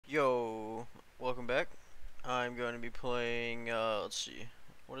let's see.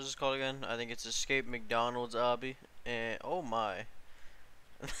 What is this called again? I think it's Escape McDonald's Obby. And oh my.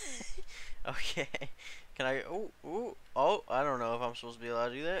 Okay. Can I? Oh! I don't know if I'm supposed to be allowed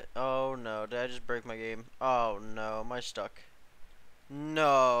to do that. Oh no! Did I just break my game? Oh no! Am I stuck?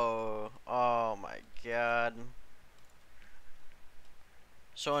 No! Oh my god.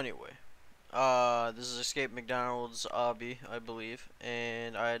 So anyway, this is Escape McDonald's Obby, I believe,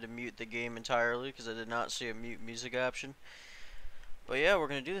 and I had to mute the game entirely because I did not see a mute music option. But yeah, we're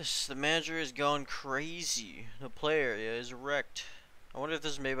gonna do this. The manager is gone crazy. The play area is wrecked. I wonder if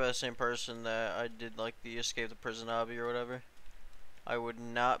this is made by the same person that I did like the Escape the Prison Obby or whatever. I would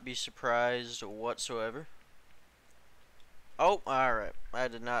not be surprised whatsoever. Oh, alright. I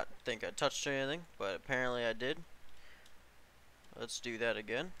did not think I touched anything, but apparently I did. Let's do that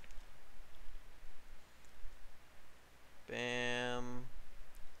again. Bam.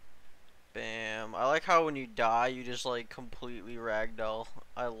 Bam. I like how when you die, you just like completely ragdoll.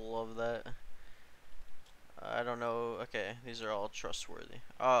 I love that. I don't know. Okay, these are all trustworthy.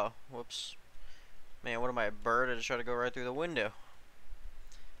 Oh, whoops. Man, what am I, a bird? I just try to go right through the window.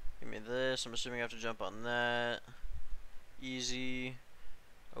 Give me this. I'm assuming I have to jump on that. Easy.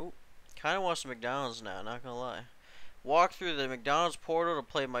 Oh, kind of want some McDonald's now, not gonna lie. Walk through the McDonald's portal to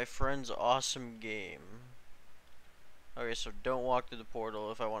play my friend's awesome game. Okay, so don't walk through the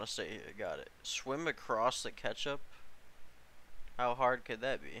portal if I want to stay here. Got it. Swim across the ketchup? How hard could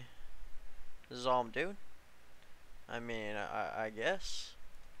that be? This is all I'm doing? I mean, I guess.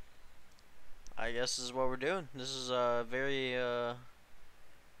 I guess this is what we're doing. This is very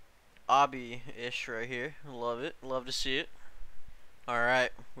Obby-ish right here. Love it. Love to see it.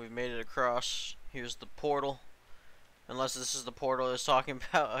 Alright, we've made it across. Here's the portal. Unless this is the portal I was talking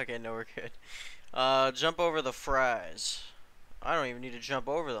about. Okay, no, we're good. Jump over the fries. I don't even need to jump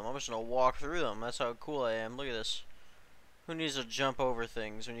over them. I'm just gonna walk through them. That's how cool I am. Look at this. Who needs to jump over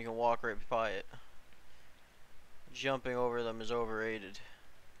things when you can walk right by it? Jumping over them is overrated.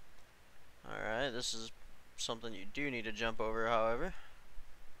 Alright, this is something you do need to jump over, however.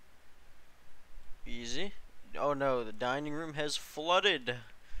 Easy. Oh no, the dining room has flooded.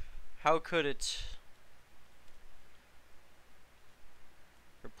 How could it?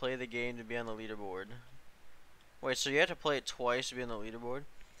 Replay the game to be on the leaderboard. Wait, so you have to play it twice to be on the leaderboard?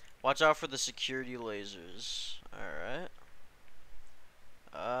 Watch out for the security lasers. Alright.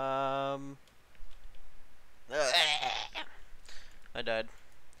 I died.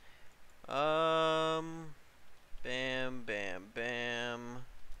 Bam, bam, bam.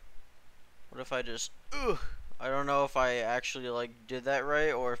 What if I just... Ugh! I don't know if I actually, like, did that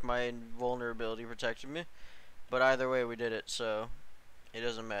right or if my invulnerability protected me. But either way, we did it, so... It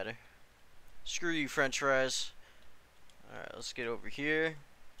doesn't matter. Screw you, french fries. Alright, let's get over here.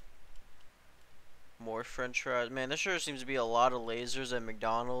 More french fries. Man, there sure seems to be a lot of lasers at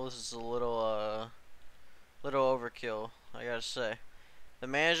McDonald's. It's a little overkill, I gotta say. The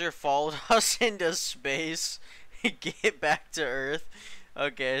manager followed us into space. Get back to Earth.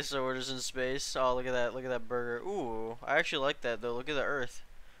 Okay, so we're just in space. Oh, look at that. Look at that burger. Ooh, I actually like that, though. Look at the Earth.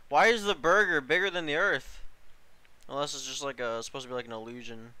 Why is the burger bigger than the Earth? Unless it's just like a, supposed to be like an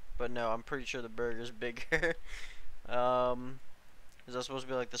illusion. But no, I'm pretty sure the burger's bigger. Is that supposed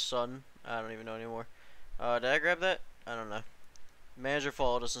to be like the sun? I don't even know anymore. Did I grab that? I don't know. Manager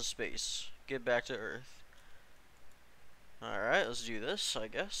followed us in space. Get back to Earth. Alright, let's do this, I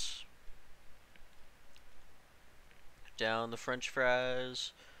guess. Down the french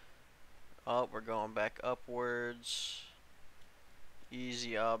fries. Oh, we're going back upwards.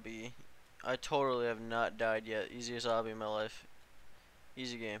 Easy obby. I totally have not died yet. Easiest obby in my life.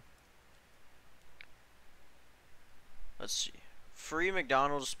 Easy game. Let's see. Free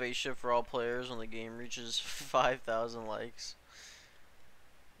McDonald's spaceship for all players when the game reaches 5,000 likes.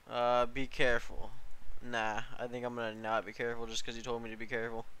 Be careful. Nah, I think I'm gonna not be careful just because you told me to be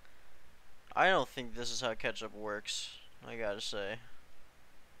careful. I don't think this is how ketchup works, I gotta say.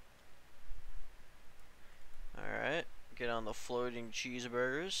 Alright, get on the floating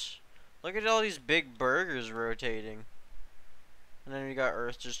cheeseburgers. Look at all these big burgers rotating. And then we got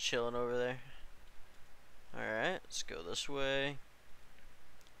Earth just chilling over there. Alright, let's go this way.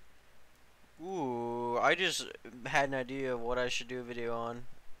 Ooh, I just had an idea of what I should do a video on.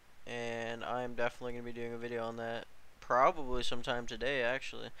 And I'm definitely going to be doing a video on that. Probably sometime today,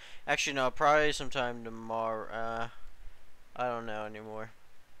 actually. Actually, no, probably sometime tomorrow. I don't know anymore.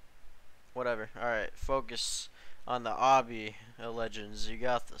 Whatever. Alright, focus on the Obby legends. You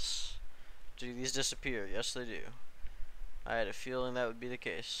got this. Do these disappear? Yes, they do. I had a feeling that would be the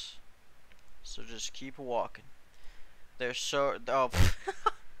case. So just keep walking. They're so... Oh.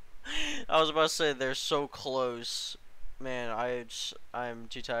 I was about to say they're so close. Man, I'm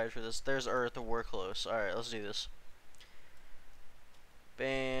too tired for this. There's Earth, we're close. Alright, let's do this.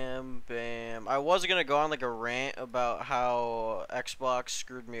 Bam, bam. I was gonna go on like a rant about how Xbox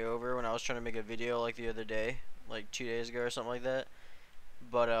screwed me over when I was trying to make a video like the other day, like 2 days ago or something like that.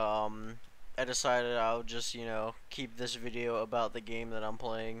 But I decided I'll just, you know, keep this video about the game that I'm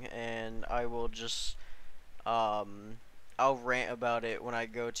playing, and I will just I'll rant about it when I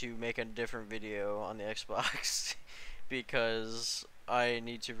go to make a different video on the Xbox because I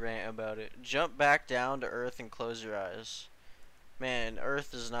need to rant about it. Jump back down to Earth and close your eyes. Man,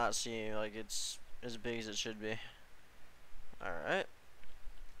 Earth does not seem like it's as big as it should be. Alright.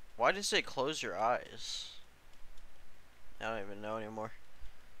 Why did it say close your eyes? I don't even know anymore.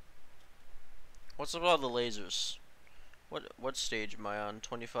 What's up with all the lasers? What stage am I on?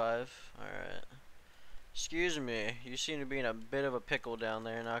 25? Alright. Excuse me, you seem to be in a bit of a pickle down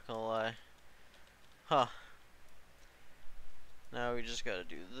there, not gonna lie. Huh. Now we just gotta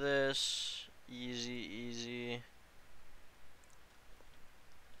do this. Easy, easy.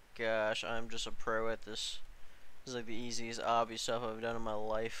 Gosh, I'm just a pro at this. This is like the easiest obby stuff I've done in my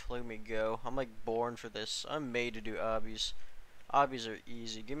life. Look at me go. I'm like born for this. I'm made to do obbies. Obbies are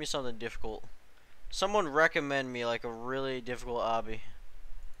easy. Give me something difficult. Someone recommend me like a really difficult obby.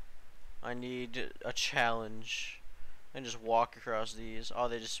 I need a challenge. And just walk across these. Oh,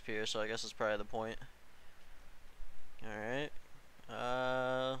 they disappear, so I guess that's probably the point. Alright.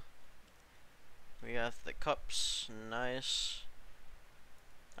 We got the cups. Nice.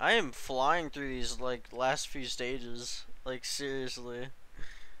 I am flying through these like last few stages. Like seriously.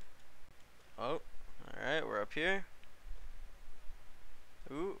 Oh. Alright, we're up here.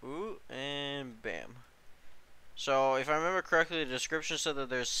 Ooh, ooh, and bam. So, if I remember correctly, the description said that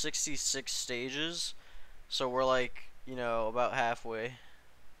there's 66 stages. So we're like, you know, about halfway.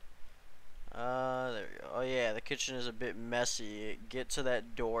 There we go. Oh yeah, the kitchen is a bit messy. Get to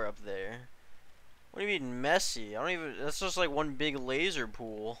that door up there. What do you mean messy? I don't even, that's just like one big laser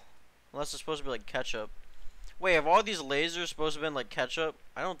pool. Unless it's supposed to be like ketchup. Wait, have all these lasers supposed to have been like ketchup?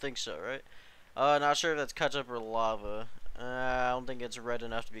 I don't think so, right? Not sure if that's ketchup or lava. I don't think it's red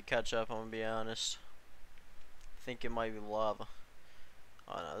enough to be ketchup, I'm gonna be honest. I think it might be lava.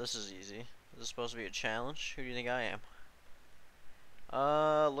 Oh no, this is easy. Is this supposed to be a challenge? Who do you think I am?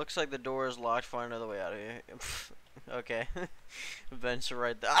 Looks like the door is locked. Find another way out of here. Okay. Vents are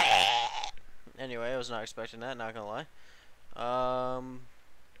right there. Anyway, I was not expecting that, not gonna lie.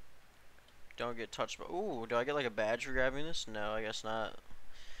 Don't get touched by. Ooh, do I get like a badge for grabbing this? No, I guess not.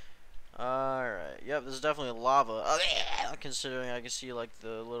 Alright, yep, this is definitely lava. Considering I can see like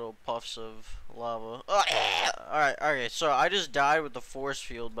the little puffs of lava. Alright, okay, so I just died with the force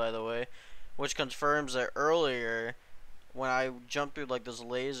field, by the way, which confirms that earlier when I jumped through like those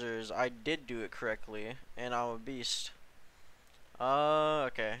lasers, I did do it correctly, and I'm a beast.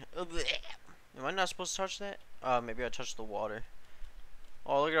 Okay. Am I not supposed to touch that? Maybe I touched the water.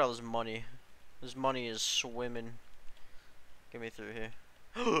 Oh, look at all this money. This money is swimming. Get me through here.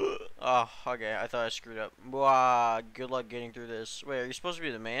 Oh, okay. I thought I screwed up. Wow, good luck getting through this. Wait, are you supposed to be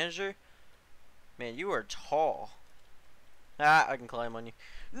the manager? Man, you are tall. Ah, I can climb on you.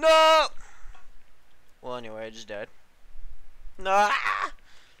 No! Well, anyway, I just died. No!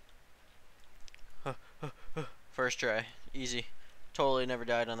 First try. Easy. Totally never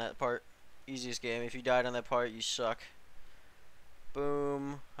died on that part. Easiest game. If you died on that part, you suck.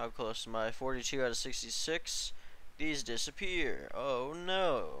 Boom. How close am I? 42 out of 66. These disappear. Oh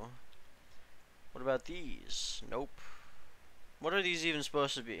no. What about these? Nope. What are these even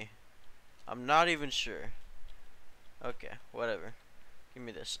supposed to be? I'm not even sure. Okay, whatever. Give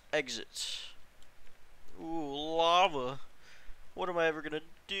me this. Exit. Ooh, lava. What am I ever gonna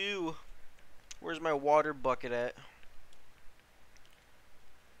do? Where's my water bucket at?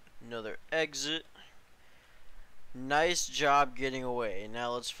 Another exit. Nice job getting away.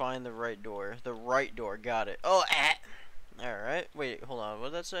 Now let's find the right door. The right door. Got it. Oh, alright. Wait, hold on. What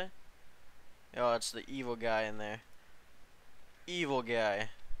did that say? Oh, it's the evil guy in there. Evil guy.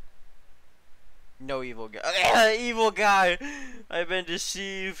 No evil guy. Evil guy! I've been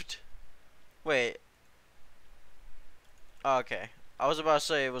deceived. Wait. Okay. I was about to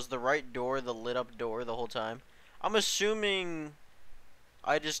say, was the right door the lit up door the whole time? I'm assuming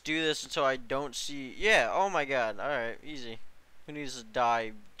I just do this until I don't see. Yeah, oh my god. Alright, easy. Who needs to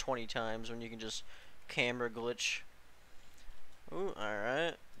die 20 times when you can just camera glitch? Ooh,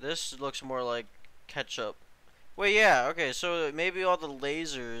 alright. This looks more like ketchup. Wait, yeah, okay, so maybe all the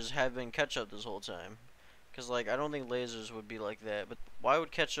lasers have been ketchup this whole time. Because, like, I don't think lasers would be like that. But why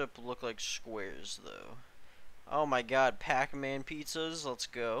would ketchup look like squares, though? Oh my god, Pac-Man pizzas, let's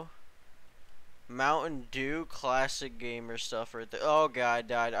go. Mountain Dew classic gamer stuff right there. Oh god, I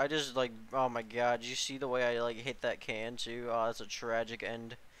died. I just like, oh my god, did you see the way I like hit that can too? Oh, that's a tragic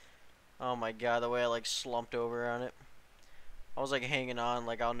end. Oh my god, the way I like slumped over on it. I was like hanging on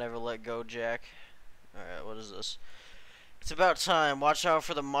like I'll never let go, Jack. Alright, what is this? It's about time. Watch out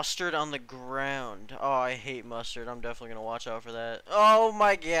for the mustard on the ground. Oh, I hate mustard. I'm definitely gonna watch out for that. Oh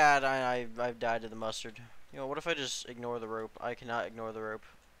my god, I've died to the mustard. You know, what if I just ignore the rope? I cannot ignore the rope.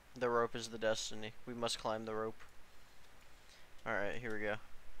 The rope is the destiny. We must climb the rope. Alright, here we go.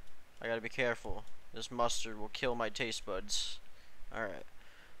 I gotta be careful. This mustard will kill my taste buds. Alright.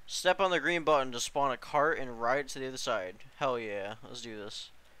 Step on the green button to spawn a cart and ride to the other side. Hell yeah. Let's do this.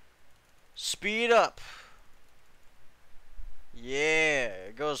 Speed up!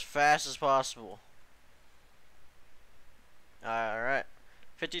 Yeah, go as fast as possible. Alright.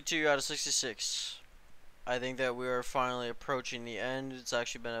 52 out of 66. I think that we are finally approaching the end. It's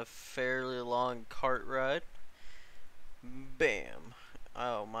actually been a fairly long cart ride. Bam.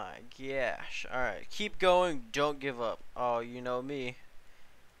 Oh my gosh. Alright, keep going, don't give up. Oh, you know me.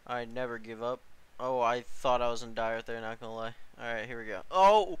 I never give up. Oh, I thought I was in dire there, not gonna lie. Alright, here we go.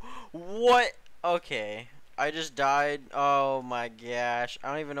 Oh, what? Okay. I just died. Oh my gosh. I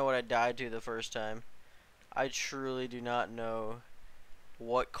don't even know what I died to the first time. I truly do not know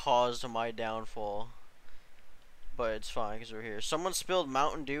what caused my downfall. But it's fine because we're here. Someone spilled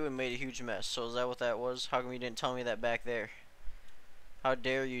Mountain Dew and made a huge mess. So is that what that was? How come you didn't tell me that back there? How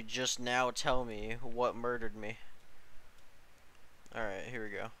dare you just now tell me what murdered me? Alright, here we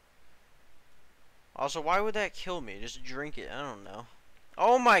go. Also, why would that kill me? Just drink it. I don't know.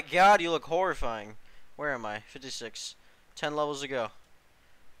 Oh my god, you look horrifying. Where am I? 56. 10 levels to go.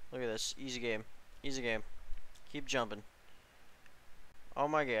 Look at this. Easy game. Easy game. Keep jumping. Oh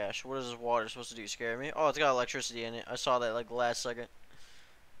my gosh. What is this water supposed to do? Scare me? Oh, it's got electricity in it. I saw that like last second.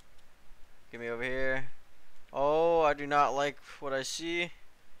 Get me over here. Oh, I do not like what I see.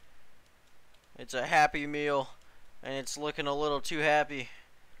 It's a Happy Meal. And it's looking a little too happy.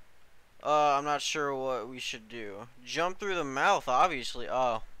 I'm not sure what we should do. Jump through the mouth, obviously.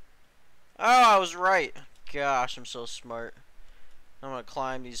 Oh. Oh, I was right. Gosh, I'm so smart. I'm gonna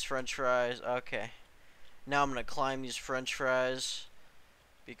climb these french fries. Okay. Now I'm gonna climb these french fries.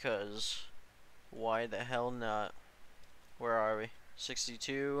 Because why the hell not? Where are we?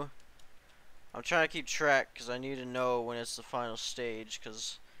 62. I'm trying to keep track because I need to know when it's the final stage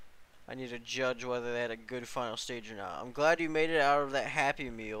because I need to judge whether they had a good final stage or not. I'm glad you made it out of that Happy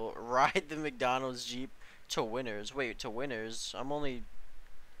Meal. Ride the McDonald's Jeep to winners. Wait, to winners? I'm only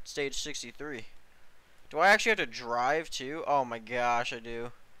stage 63. Do I actually have to drive too? Oh my gosh, I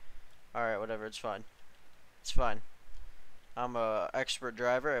do. Alright, whatever, it's fine. It's fine. I'm a expert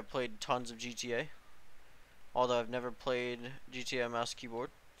driver. I've played tons of GTA. Although I've never played GTA mouse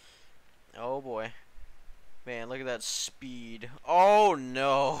keyboard. Oh boy. Man, look at that speed. Oh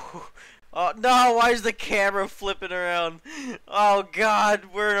no. Oh no, why is the camera flipping around? Oh god,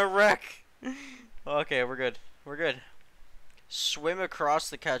 we're in a wreck. Okay, we're good. We're good. Swim across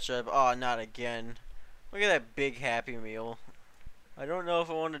the ketchup. Oh, not again. Look at that big Happy Meal. I don't know if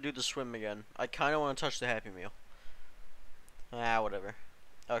I want to do the swim again. I kind of want to touch the Happy Meal. Ah, whatever.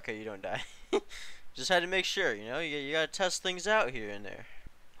 Okay, you don't die. Just had to make sure, you know? You gotta test things out here and there.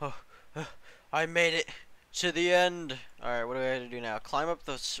 Oh, I made it to the end. Alright, what do I have to do now? Climb up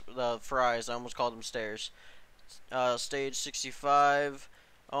the fries. I almost called them stairs. Stage 65.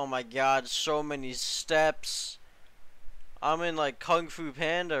 Oh my god, so many steps. I'm in like Kung Fu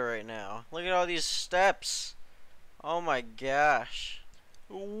Panda right now. Look at all these steps. Oh my gosh.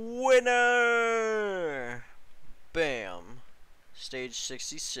 Winner! Bam. Stage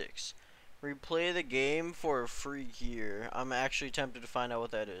 66. Replay the game for a free gear. I'm actually tempted to find out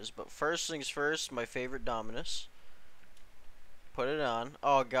what that is. But first things first, my favorite Dominus. Put it on.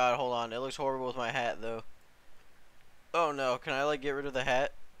 Oh god, hold on. It looks horrible with my hat though. Oh no, can I like get rid of the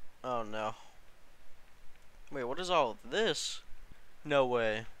hat? Oh no. Wait, what is all of this? No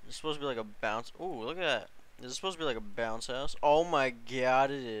way. It's supposed to be like a bounce. Ooh, look at that. Is this supposed to be like a bounce house? Oh my god,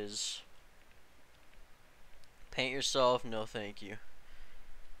 it is. Paint yourself? No, thank you.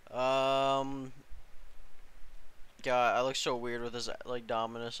 God, I look so weird with this like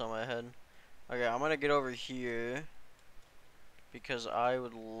Dominus on my head. Okay, I'm gonna get over here because I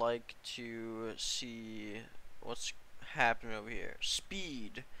would like to see what's happening over here.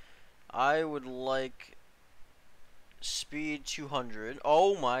 Speed. I would like speed 200.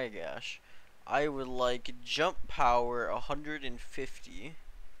 Oh my gosh. I would like jump power 150.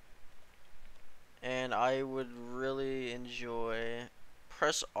 And I would really enjoy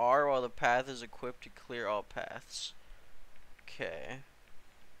press R while the path is equipped to clear all paths. Okay.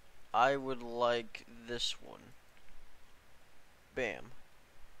 I would like this one. Bam.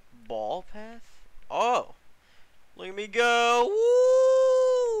 Ball path? Oh! Look at me go!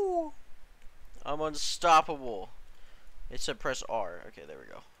 Woo! I'm unstoppable. It said press R. Okay, there we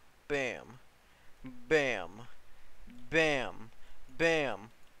go. Bam. Bam. Bam. Bam.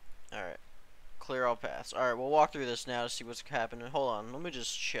 Alright. Clear all paths. Alright, we'll walk through this now to see what's happening. Hold on, let me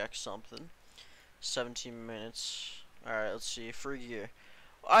just check something. 17 minutes. Alright, let's see. Free gear.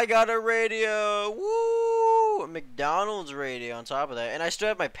 I got a radio! Woo! A McDonald's radio on top of that. And I still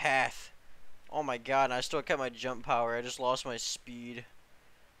have my path. Oh my god, and I still kept my jump power. I just lost my speed.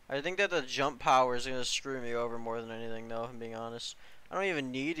 I think that the jump power is going to screw me over more than anything, though, if I'm being honest. I don't even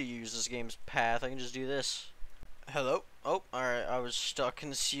need to use this game's path. I can just do this. Hello? Oh, alright. I was stuck in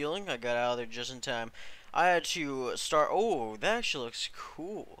the ceiling. I got out of there just in time. I had to start... Oh, that actually looks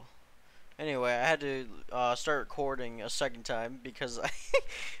cool. Anyway, I had to start recording a second time because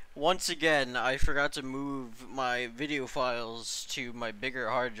once again, I forgot to move my video files to my bigger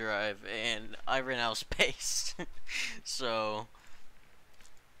hard drive, and I ran out of space. So...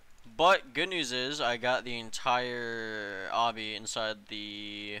 But good news is I got the entire Obby inside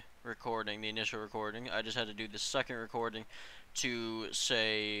the recording, the initial recording. I just had to do the second recording to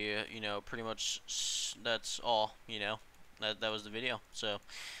say, you know, pretty much that's all, you know. That was the video. So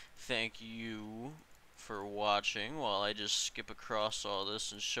thank you for watching while I just skip across all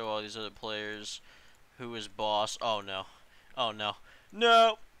this and show all these other players who is boss. Oh no. Oh no.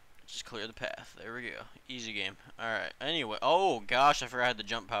 No! Just clear the path. There we go. Easy game. Alright. Anyway. Oh, gosh. I forgot I had the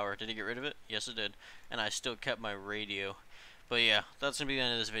jump power. Did he get rid of it? Yes, it did. And I still kept my radio. But yeah, that's going to be the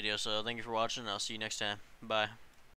end of this video. So thank you for watching. I'll see you next time. Bye.